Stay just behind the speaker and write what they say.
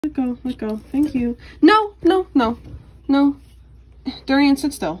Let go, let go. Thank you. No, no, no, no. Durian,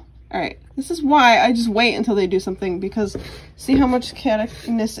 sit still. All right. This is why I just wait until they do something, because see how much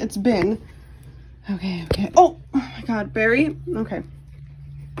chaoticness it's been. Okay, okay. Oh my God, Barry. Okay.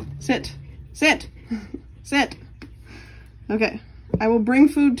 Sit, sit, sit. Okay. I will bring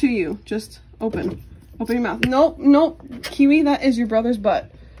food to you. Just open your mouth. Nope, nope. Kiwi, that is your brother's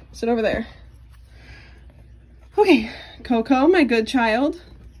butt. Sit over there. Okay. Coco, my good child.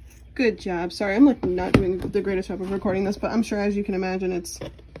 Good job. Sorry, I'm like not doing the greatest job of recording this, but I'm sure, as you can imagine, it's...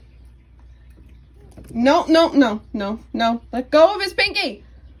 No, no, no, no, no. Let go of his pinky.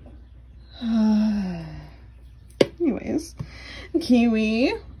 Anyways,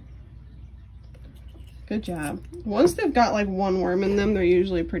 Kiwi. Good job. Once they've got like one worm in them, they're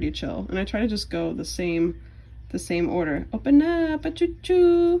usually pretty chill. And I try to just go the same order. Open up, a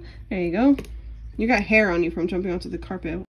choo-choo. There you go. You got hair on you from jumping onto the carpet.